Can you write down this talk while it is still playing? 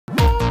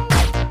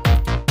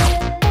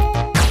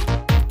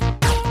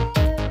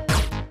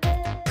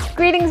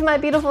Greetings my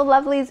beautiful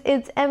lovelies,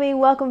 it's Emmy,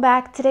 welcome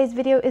back. Today's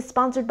video is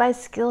sponsored by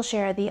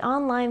Skillshare, the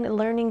online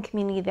learning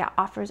community that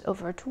offers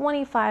over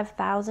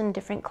 25,000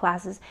 different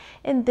classes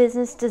in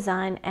business,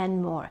 design,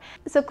 and more.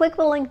 So click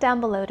the link down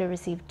below to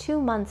receive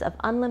 2 months of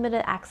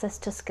unlimited access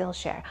to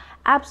Skillshare,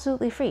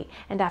 absolutely free.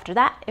 And after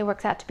that, it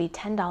works out to be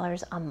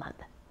 $10 a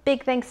month.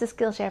 Big thanks to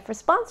Skillshare for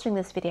sponsoring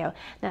this video.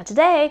 Now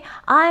today,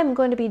 I'm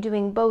going to be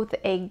doing both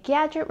a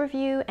gadget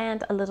review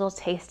and a little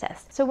taste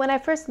test. So when I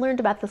first learned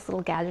about this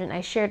little gadget and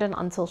I shared it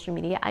on social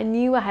media, I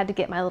knew I had to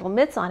get my little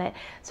mitts on it.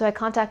 So I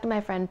contacted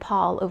my friend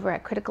Paul over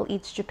at Critical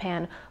Eats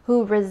Japan,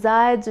 who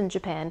resides in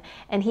Japan,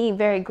 and he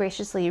very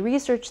graciously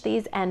researched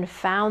these and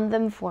found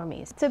them for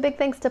me. So big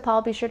thanks to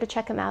Paul. Be sure to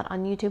check him out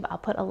on YouTube. I'll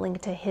put a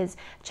link to his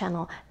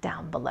channel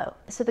down below.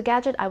 So the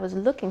gadget I was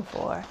looking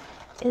for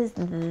is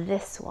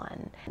this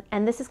one,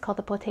 and this is called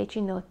the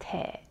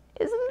Potechinote.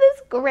 Isn't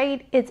this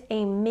great? It's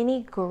a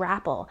mini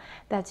grapple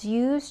that's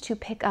used to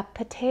pick up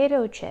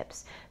potato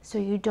chips so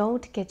you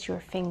don't get your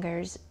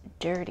fingers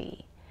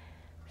dirty.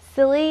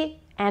 Silly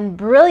and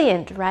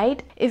brilliant,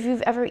 right? If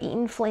you've ever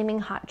eaten flaming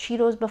hot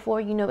Cheetos before,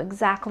 you know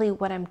exactly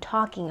what I'm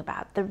talking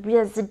about. The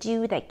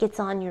residue that gets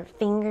on your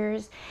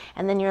fingers,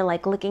 and then you're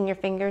like licking your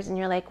fingers and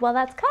you're like, well,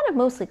 that's kind of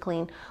mostly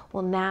clean.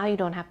 Well, now you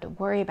don't have to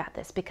worry about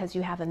this because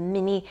you have a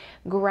mini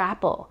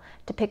grapple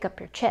to pick up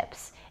your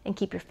chips and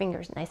keep your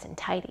fingers nice and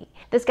tidy.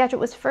 This gadget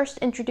was first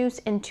introduced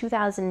in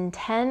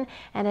 2010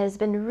 and has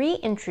been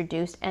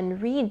reintroduced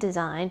and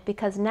redesigned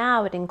because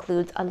now it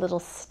includes a little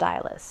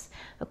stylus.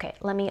 Okay,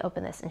 let me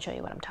open this and show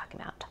you what I'm talking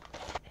about.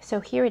 So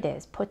here it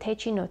is,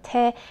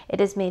 Potechinote. It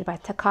is made by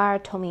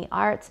Takara Tomy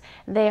Arts.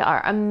 They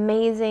are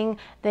amazing.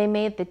 They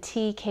made the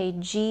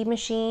TKG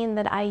machine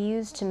that I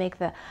use to make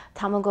the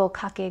Tamago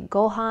Kake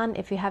Gohan.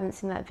 If you haven't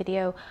seen that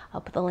video,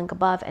 I'll put the link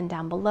above and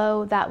down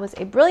below. That was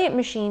a brilliant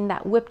machine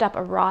that whipped up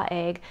a raw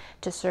egg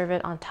to serve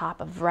it on top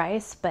of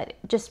rice, but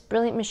just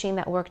brilliant machine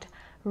that worked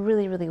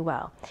really, really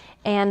well.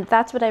 And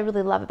that's what I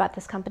really love about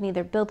this company.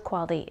 Their build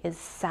quality is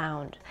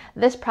sound.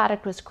 This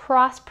product was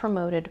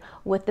cross-promoted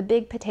with the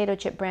big potato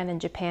chip brand in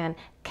Japan,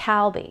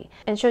 Calbee.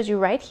 And it shows you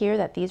right here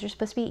that these are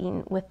supposed to be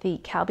eaten with the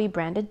Calbee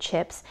branded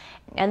chips.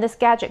 And this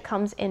gadget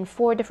comes in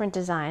 4 different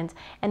designs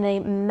and they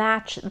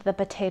match the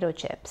potato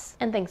chips.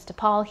 And thanks to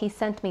Paul, he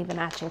sent me the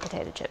matching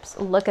potato chips.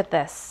 Look at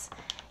this.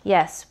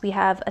 Yes, we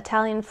have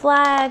Italian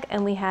flag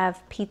and we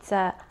have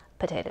pizza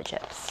potato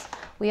chips.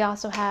 We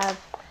also have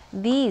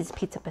these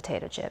pizza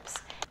potato chips.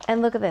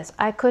 And look at this,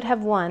 I could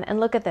have won, and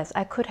look at this,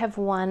 I could have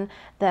won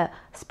the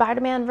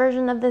Spider-Man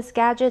version of this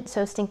gadget,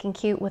 so stinking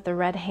cute with the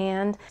red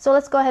hand. So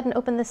let's go ahead and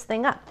open this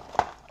thing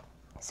up.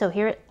 So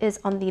here it is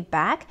on the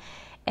back,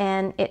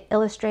 and it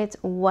illustrates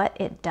what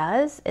it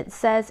does. It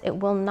says it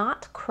will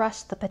not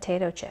crush the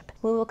potato chip.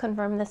 We will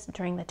confirm this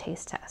during the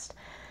taste test.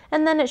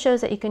 And then it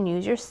shows that you can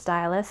use your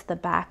stylus, the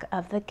back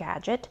of the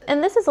gadget.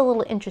 And this is a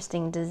little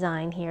interesting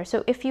design here.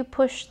 So if you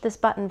push this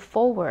button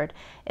forward,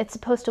 it's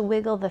supposed to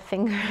wiggle the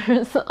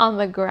fingers on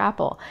the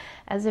grapple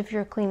as if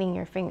you're cleaning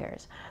your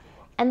fingers.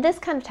 And this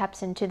kind of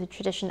taps into the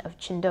tradition of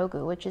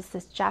chindogu, which is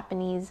this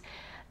Japanese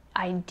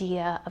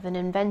idea of an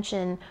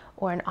invention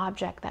or an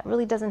object that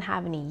really doesn't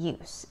have any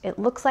use. It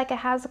looks like it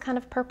has a kind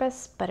of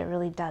purpose, but it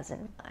really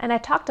doesn't. And I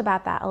talked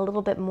about that a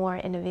little bit more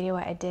in a video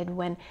I did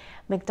when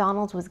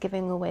McDonald's was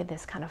giving away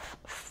this kind of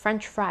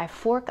French fry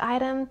fork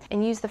item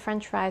and used the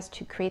French fries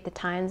to create the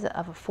tines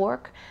of a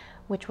fork,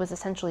 which was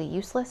essentially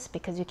useless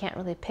because you can't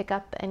really pick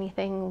up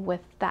anything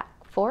with that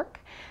fork,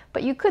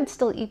 but you could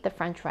still eat the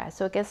French fries.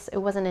 So I guess it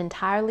wasn't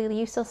entirely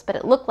useless, but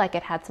it looked like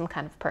it had some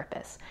kind of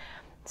purpose.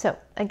 So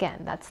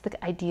again, that's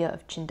the idea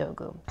of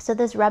chindogu. So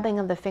this rubbing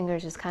of the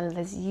fingers is kind of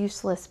this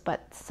useless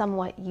but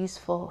somewhat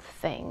useful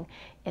thing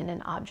in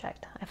an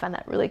object. I find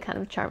that really kind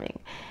of charming.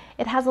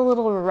 It has a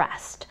little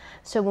rest.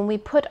 So when we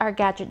put our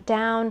gadget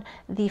down,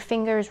 the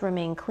fingers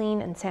remain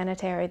clean and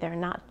sanitary. They're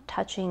not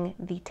touching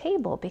the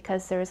table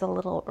because there's a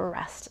little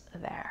rest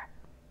there.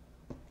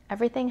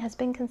 Everything has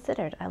been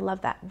considered. I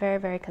love that. Very,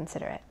 very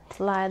considerate.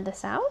 Slide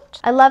this out.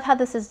 I love how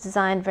this is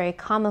designed very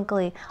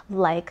comically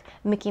like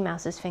Mickey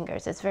Mouse's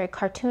fingers. It's very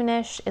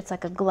cartoonish. It's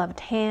like a gloved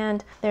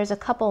hand. There's a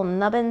couple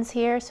nubbins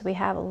here, so we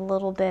have a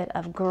little bit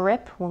of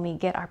grip when we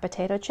get our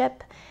potato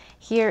chip.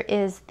 Here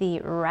is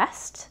the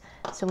rest.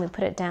 So when we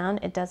put it down,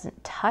 it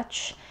doesn't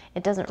touch.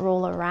 It doesn't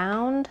roll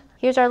around.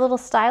 Here's our little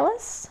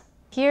stylus.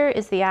 Here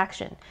is the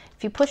action.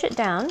 If you push it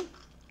down,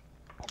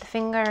 the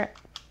finger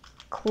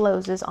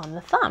closes on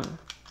the thumb.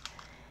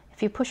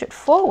 If you push it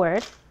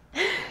forward,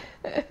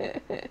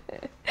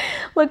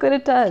 look what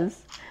it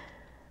does.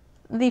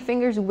 The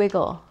fingers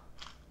wiggle.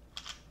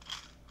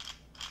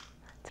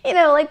 You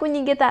know, like when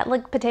you get that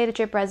like potato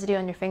chip residue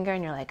on your finger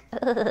and you're like,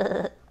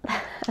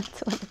 that's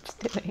what it's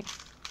doing.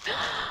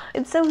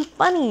 It's so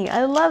funny,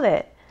 I love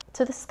it.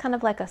 So this is kind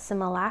of like a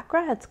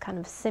simulacra. It's kind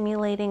of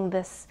simulating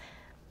this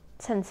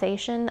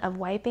sensation of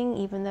wiping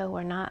even though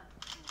we're not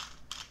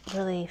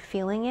really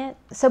feeling it.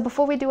 So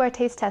before we do our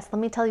taste test, let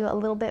me tell you a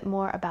little bit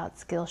more about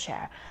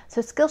Skillshare.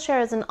 So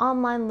Skillshare is an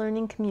online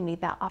learning community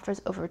that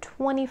offers over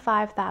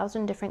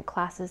 25,000 different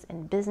classes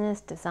in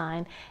business,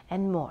 design,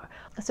 and more.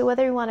 So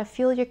whether you want to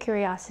fuel your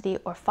curiosity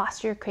or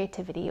foster your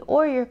creativity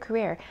or your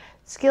career,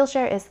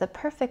 Skillshare is the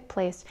perfect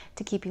place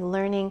to keep you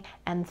learning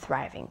and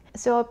thriving.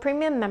 So a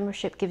premium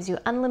membership gives you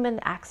unlimited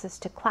access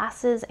to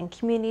classes and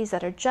communities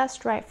that are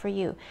just right for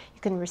you.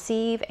 You can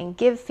receive and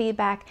give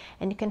feedback,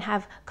 and you can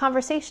have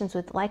conversations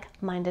with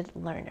like-minded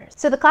learners.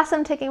 So the class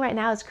I'm taking right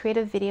now is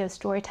creative video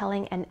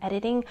storytelling and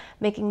editing,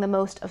 making the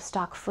most of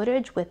stock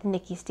footage with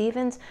Nikki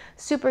Stevens.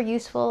 Super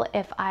useful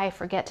if I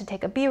forget to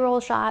take a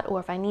B-roll shot, or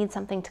if I need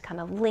something to kind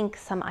of link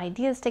some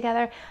ideas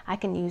together, I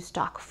can use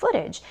stock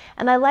footage.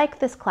 And I like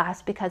this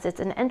class because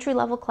it's an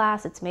entry-level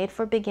class, it's made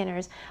for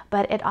beginners,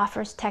 but it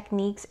offers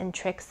techniques and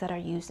tricks that are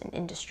used in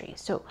industry.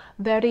 So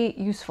very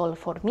useful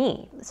for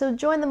me. So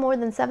join the more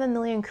than 7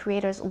 million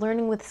creators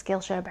learning with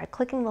Skillshare by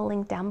clicking the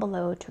link down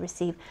below to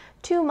receive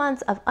 2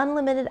 months of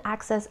unlimited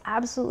access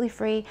absolutely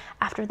free.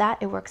 After that,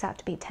 it works out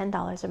to be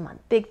 $10 a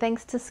month. Big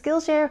thanks to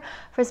Skillshare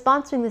for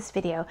sponsoring this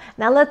video.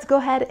 Now let's go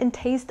ahead and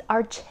taste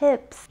our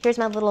chips. Here's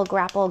my little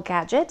grapple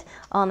Gadget,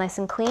 all nice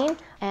and clean.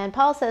 And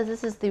Paul says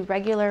this is the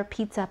regular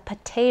pizza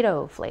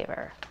potato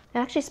flavor. It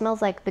actually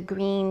smells like the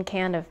green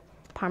can of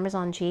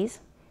Parmesan cheese.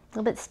 A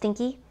little bit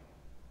stinky,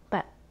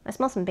 but I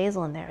smell some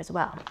basil in there as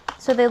well.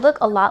 So they look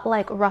a lot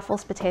like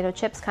Ruffles potato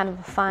chips, kind of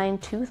a fine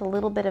tooth, a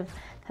little bit of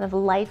kind of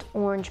light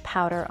orange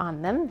powder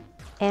on them.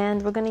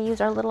 And we're gonna use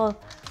our little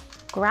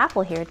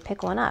grapple here to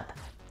pick one up.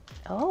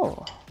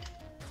 Oh,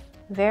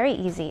 very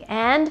easy.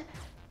 And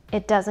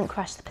it doesn't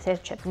crush the potato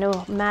chip.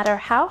 No matter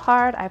how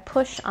hard I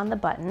push on the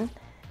button,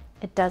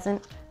 it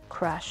doesn't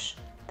crush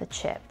the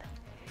chip.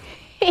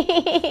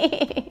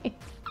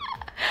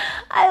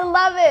 I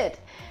love it.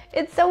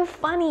 It's so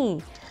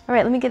funny. All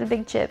right, let me get a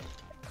big chip.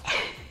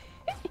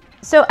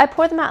 So I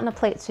poured them out on a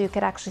plate so you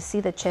could actually see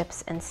the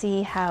chips and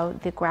see how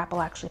the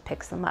grapple actually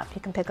picks them up.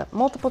 You can pick up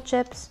multiple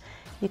chips.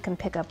 You can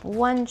pick up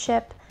one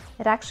chip.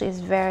 It actually is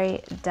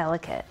very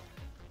delicate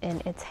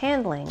in its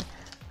handling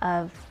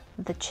of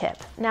the chip.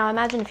 Now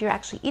imagine if you're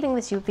actually eating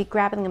this, you'd be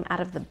grabbing them out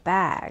of the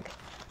bag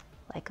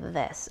like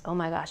this. Oh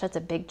my gosh, that's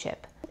a big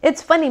chip.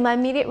 It's funny, my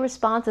immediate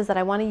response is that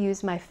I want to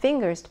use my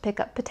fingers to pick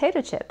up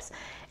potato chips.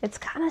 It's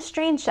kind of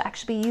strange to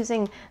actually be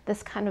using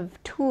this kind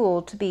of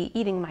tool to be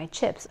eating my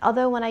chips.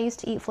 Although when I used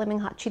to eat Flaming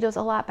Hot Cheetos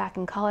a lot back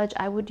in college,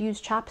 I would use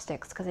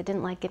chopsticks because I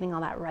didn't like getting all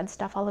that red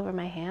stuff all over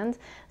my hands.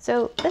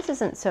 So this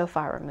isn't so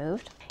far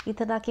removed.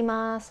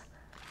 Itadakimasu.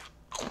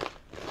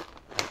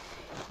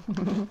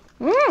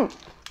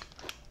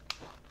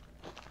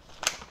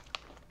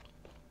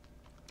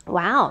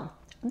 Wow,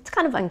 it's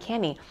kind of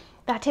uncanny.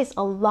 That tastes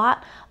a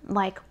lot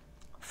like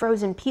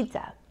frozen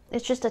pizza.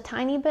 It's just a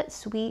tiny bit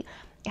sweet.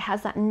 It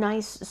has that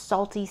nice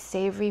salty,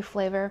 savory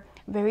flavor,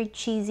 very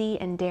cheesy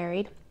and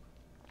dairy,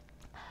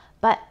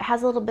 but it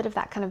has a little bit of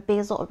that kind of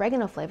basil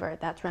oregano flavor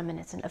that's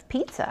reminiscent of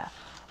pizza.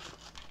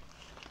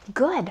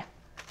 Good.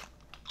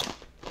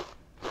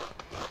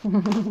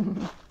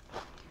 And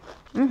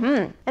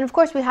of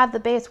course we have the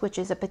base, which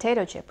is a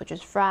potato chip, which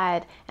is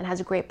fried and has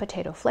a great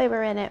potato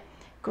flavor in it.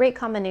 Great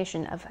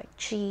combination of like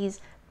cheese,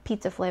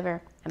 pizza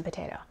flavor, and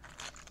potato.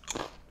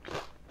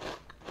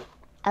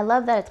 I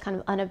love that it's kind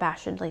of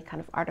unabashedly kind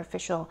of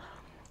artificial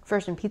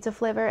frozen pizza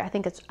flavor. I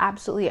think it's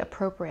absolutely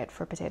appropriate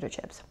for potato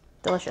chips.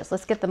 Delicious.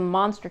 Let's get the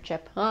monster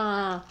chip.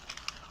 Ah.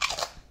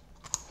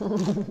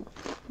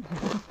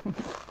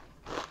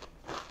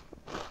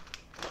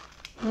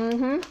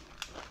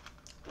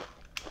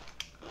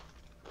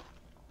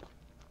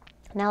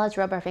 Now let's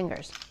rub our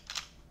fingers.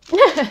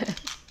 That's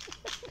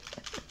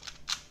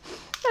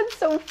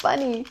so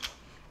funny.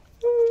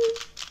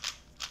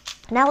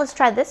 Now let's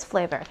try this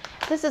flavor.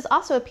 This is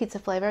also a pizza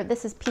flavor.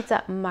 This is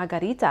pizza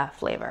margarita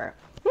flavor.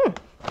 It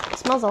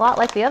smells a lot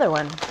like the other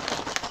one.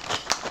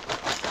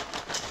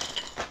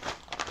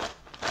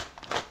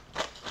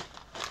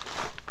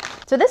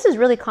 So this is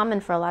really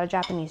common for a lot of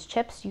Japanese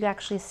chips. You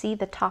actually see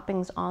the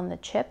toppings on the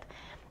chip.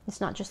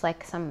 It's not just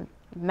like some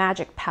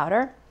magic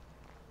powder.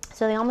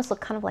 So they almost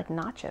look kind of like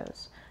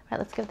nachos. All right,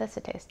 let's give this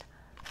a taste.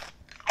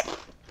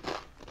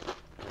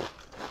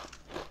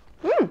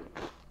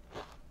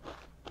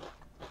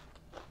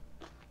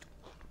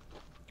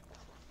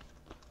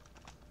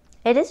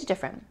 It is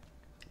different.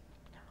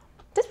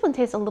 This one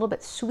tastes a little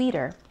bit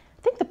sweeter.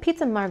 I think the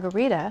pizza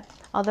margarita,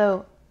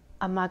 although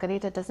a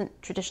margarita doesn't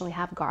traditionally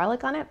have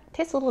garlic on it,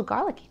 tastes a little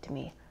garlicky to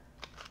me.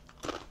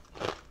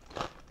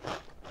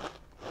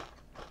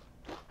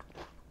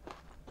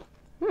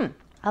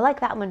 I like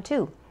that one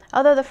too.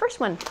 Although the first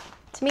one,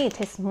 to me,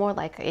 tastes more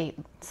like a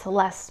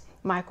Celeste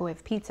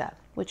microwave pizza,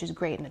 which is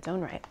great in its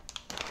own right.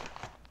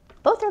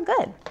 Both are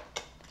good.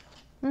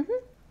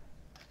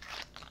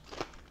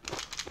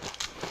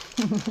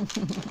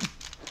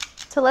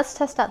 So let's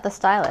test out the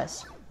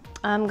stylus.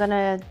 I'm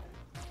gonna,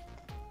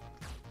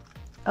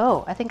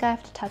 I think I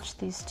have to touch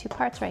these two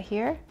parts right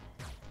here.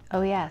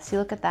 Oh yeah, see,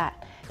 look at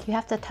that. You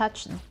have to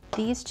touch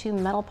these two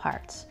metal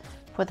parts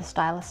for the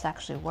stylus to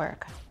actually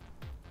work.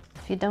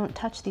 you don't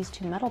touch these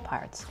two metal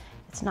parts,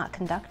 it's not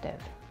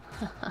conductive.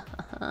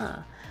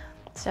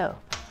 So,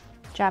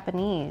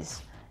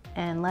 Japanese,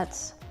 and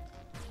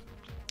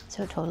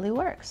so it totally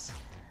works.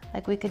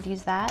 Like we could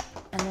use that,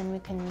 and then we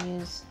can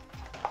use,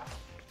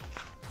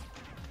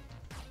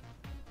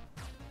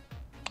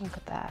 look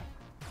at that.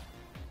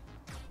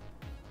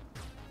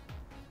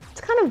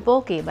 It's kind of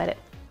bulky, but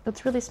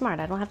it's really smart.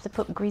 I don't have to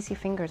put greasy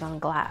fingers on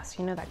glass.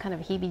 You know, that kind of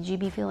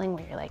heebie-jeebie feeling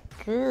where you're like,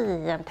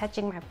 ugh, I'm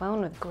touching my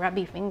phone with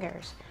grubby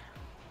fingers.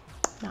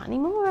 Not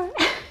anymore.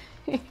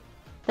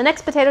 The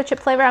next potato chip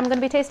flavor I'm gonna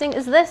be tasting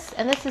is this,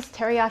 and this is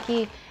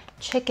teriyaki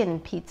chicken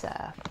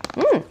pizza.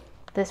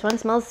 This one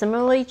smells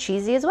similarly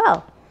cheesy as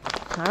well.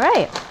 All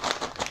right.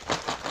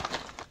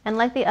 And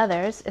like the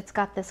others, it's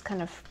got this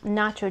kind of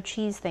nacho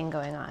cheese thing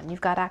going on.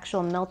 You've got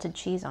actual melted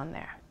cheese on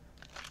there.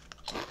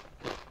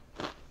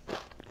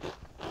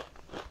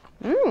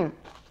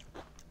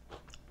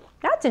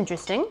 That's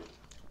interesting.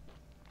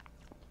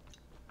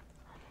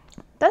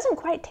 Doesn't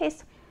quite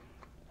taste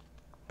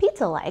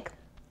pizza-like.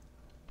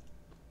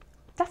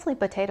 Definitely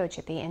potato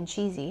chippy and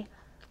cheesy.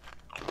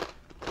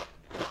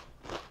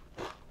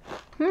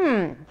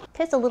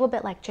 Tastes a little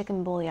bit like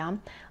chicken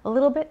bouillon, a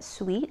little bit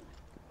sweet,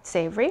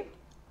 savory.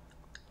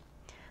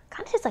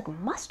 Kind of tastes like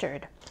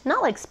mustard.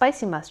 Not like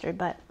spicy mustard,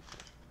 but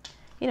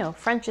you know,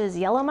 French's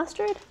yellow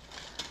mustard.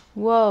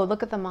 Whoa,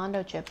 look at the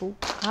Mondo chip. Ooh.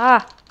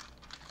 Ah.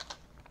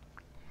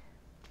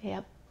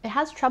 Yep, it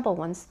has trouble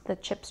once the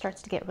chip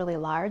starts to get really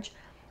large.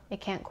 It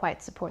can't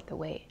quite support the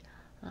weight.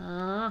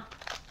 Not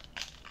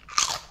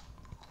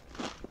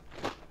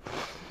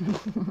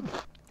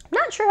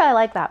sure I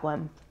like that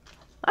one.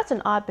 That's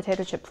an odd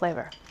potato chip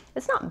flavor.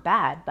 It's not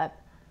bad, but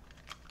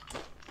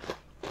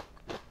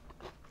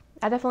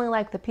I definitely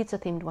like the pizza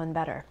themed one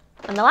better.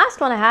 And the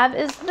last one I have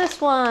is this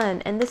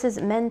one, and this is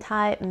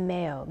mentai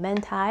mayo.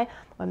 Mentai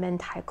or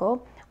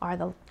mentaiko are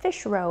the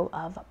fish roe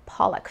of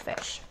pollock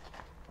fish.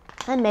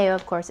 And mayo,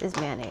 of course, is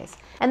mayonnaise.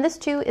 And this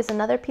too is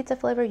another pizza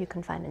flavor you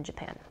can find in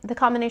Japan. The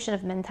combination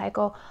of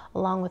mentaiko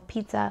along with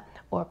pizza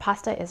or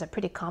pasta is a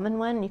pretty common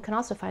one. You can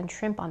also find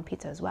shrimp on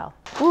pizza as well.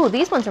 Ooh,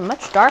 these ones are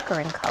much darker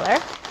in color.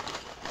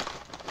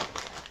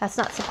 That's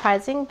not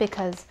surprising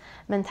because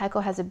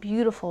mentaiko has a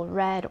beautiful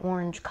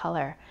red-orange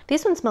color.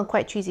 These ones smell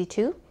quite cheesy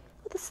too,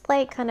 with a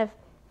slight kind of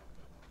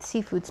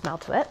seafood smell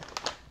to it.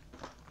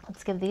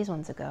 Let's give these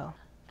ones a go.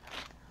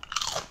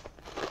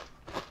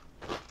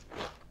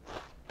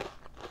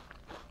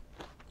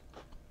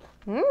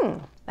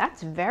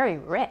 That's very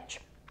rich,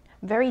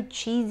 very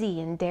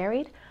cheesy and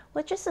dairy,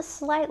 with just a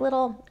slight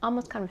little,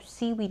 almost kind of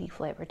seaweedy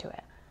flavor to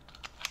it.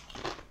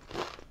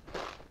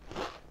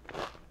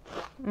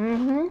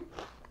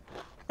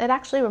 It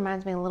actually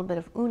reminds me a little bit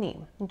of uni,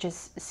 which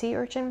is sea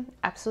urchin.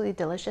 Absolutely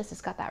delicious. It's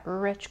got that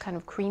rich kind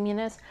of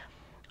creaminess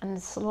and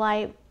a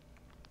slight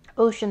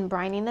ocean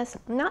brininess.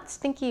 Not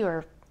stinky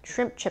or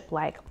shrimp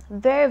chip-like.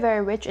 Very,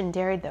 very rich and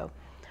dairy though.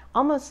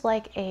 Almost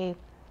like a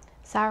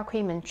sour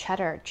cream and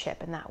cheddar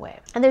chip in that way.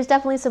 And there's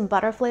definitely some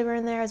butter flavor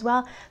in there as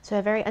well. So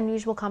a very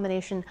unusual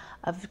combination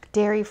of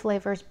dairy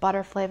flavors,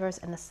 butter flavors,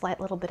 and a slight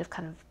little bit of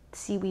kind of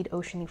seaweed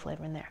oceany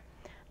flavor in there.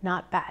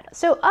 Not bad.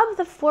 So of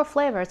the 4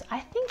 flavors,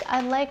 I think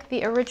I like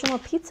the original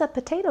pizza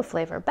potato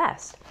flavor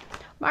best.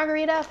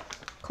 Margarita,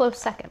 close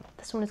second.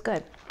 This one is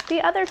good.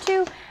 The other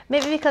 2,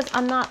 maybe because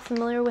I'm not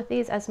familiar with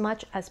these as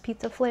much as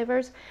pizza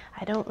flavors,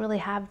 I don't really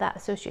have that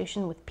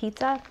association with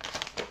pizza.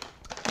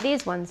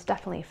 These ones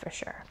definitely for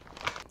sure.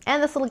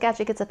 And this little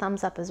gadget gets a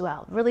thumbs up as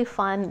well. Really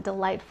fun,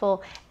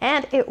 delightful,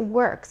 and it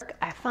works.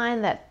 I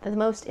find that the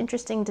most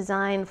interesting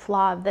design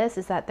flaw of this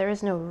is that there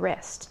is no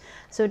wrist,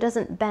 so it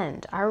doesn't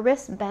bend. Our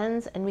wrist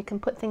bends and we can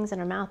put things in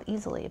our mouth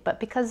easily, but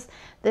because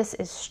this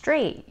is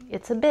straight,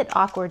 it's a bit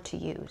awkward to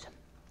use.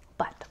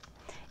 But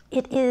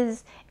it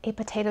is a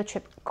potato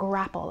chip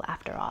grapple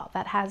after all.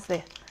 That has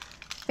the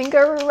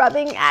finger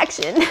rubbing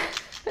action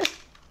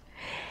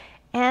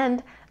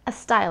and a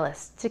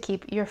stylus to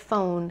keep your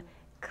phone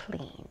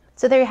clean.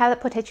 So there you have it,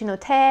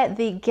 Potechinote,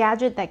 the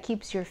gadget that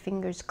keeps your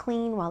fingers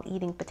clean while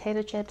eating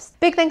potato chips.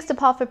 Big thanks to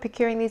Paul for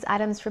procuring these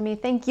items for me.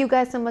 Thank you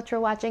guys so much for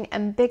watching,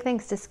 and big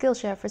thanks to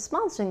Skillshare for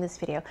sponsoring this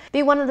video.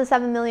 Be one of the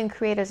 7 million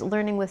creators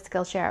learning with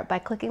Skillshare by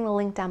clicking the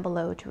link down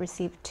below to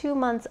receive 2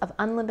 months of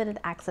unlimited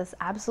access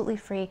absolutely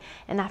free,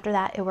 and after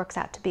that it works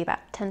out to be about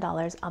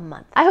 $10 a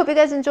month. I hope you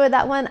guys enjoyed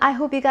that one. I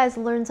hope you guys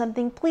learned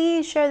something.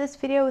 Please share this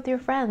video with your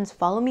friends.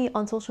 Follow me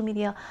on social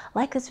media,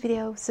 like this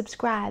video,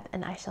 subscribe,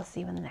 and I shall see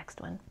you in the next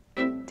one.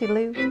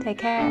 Toodaloo, take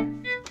care.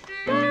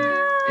 Bye.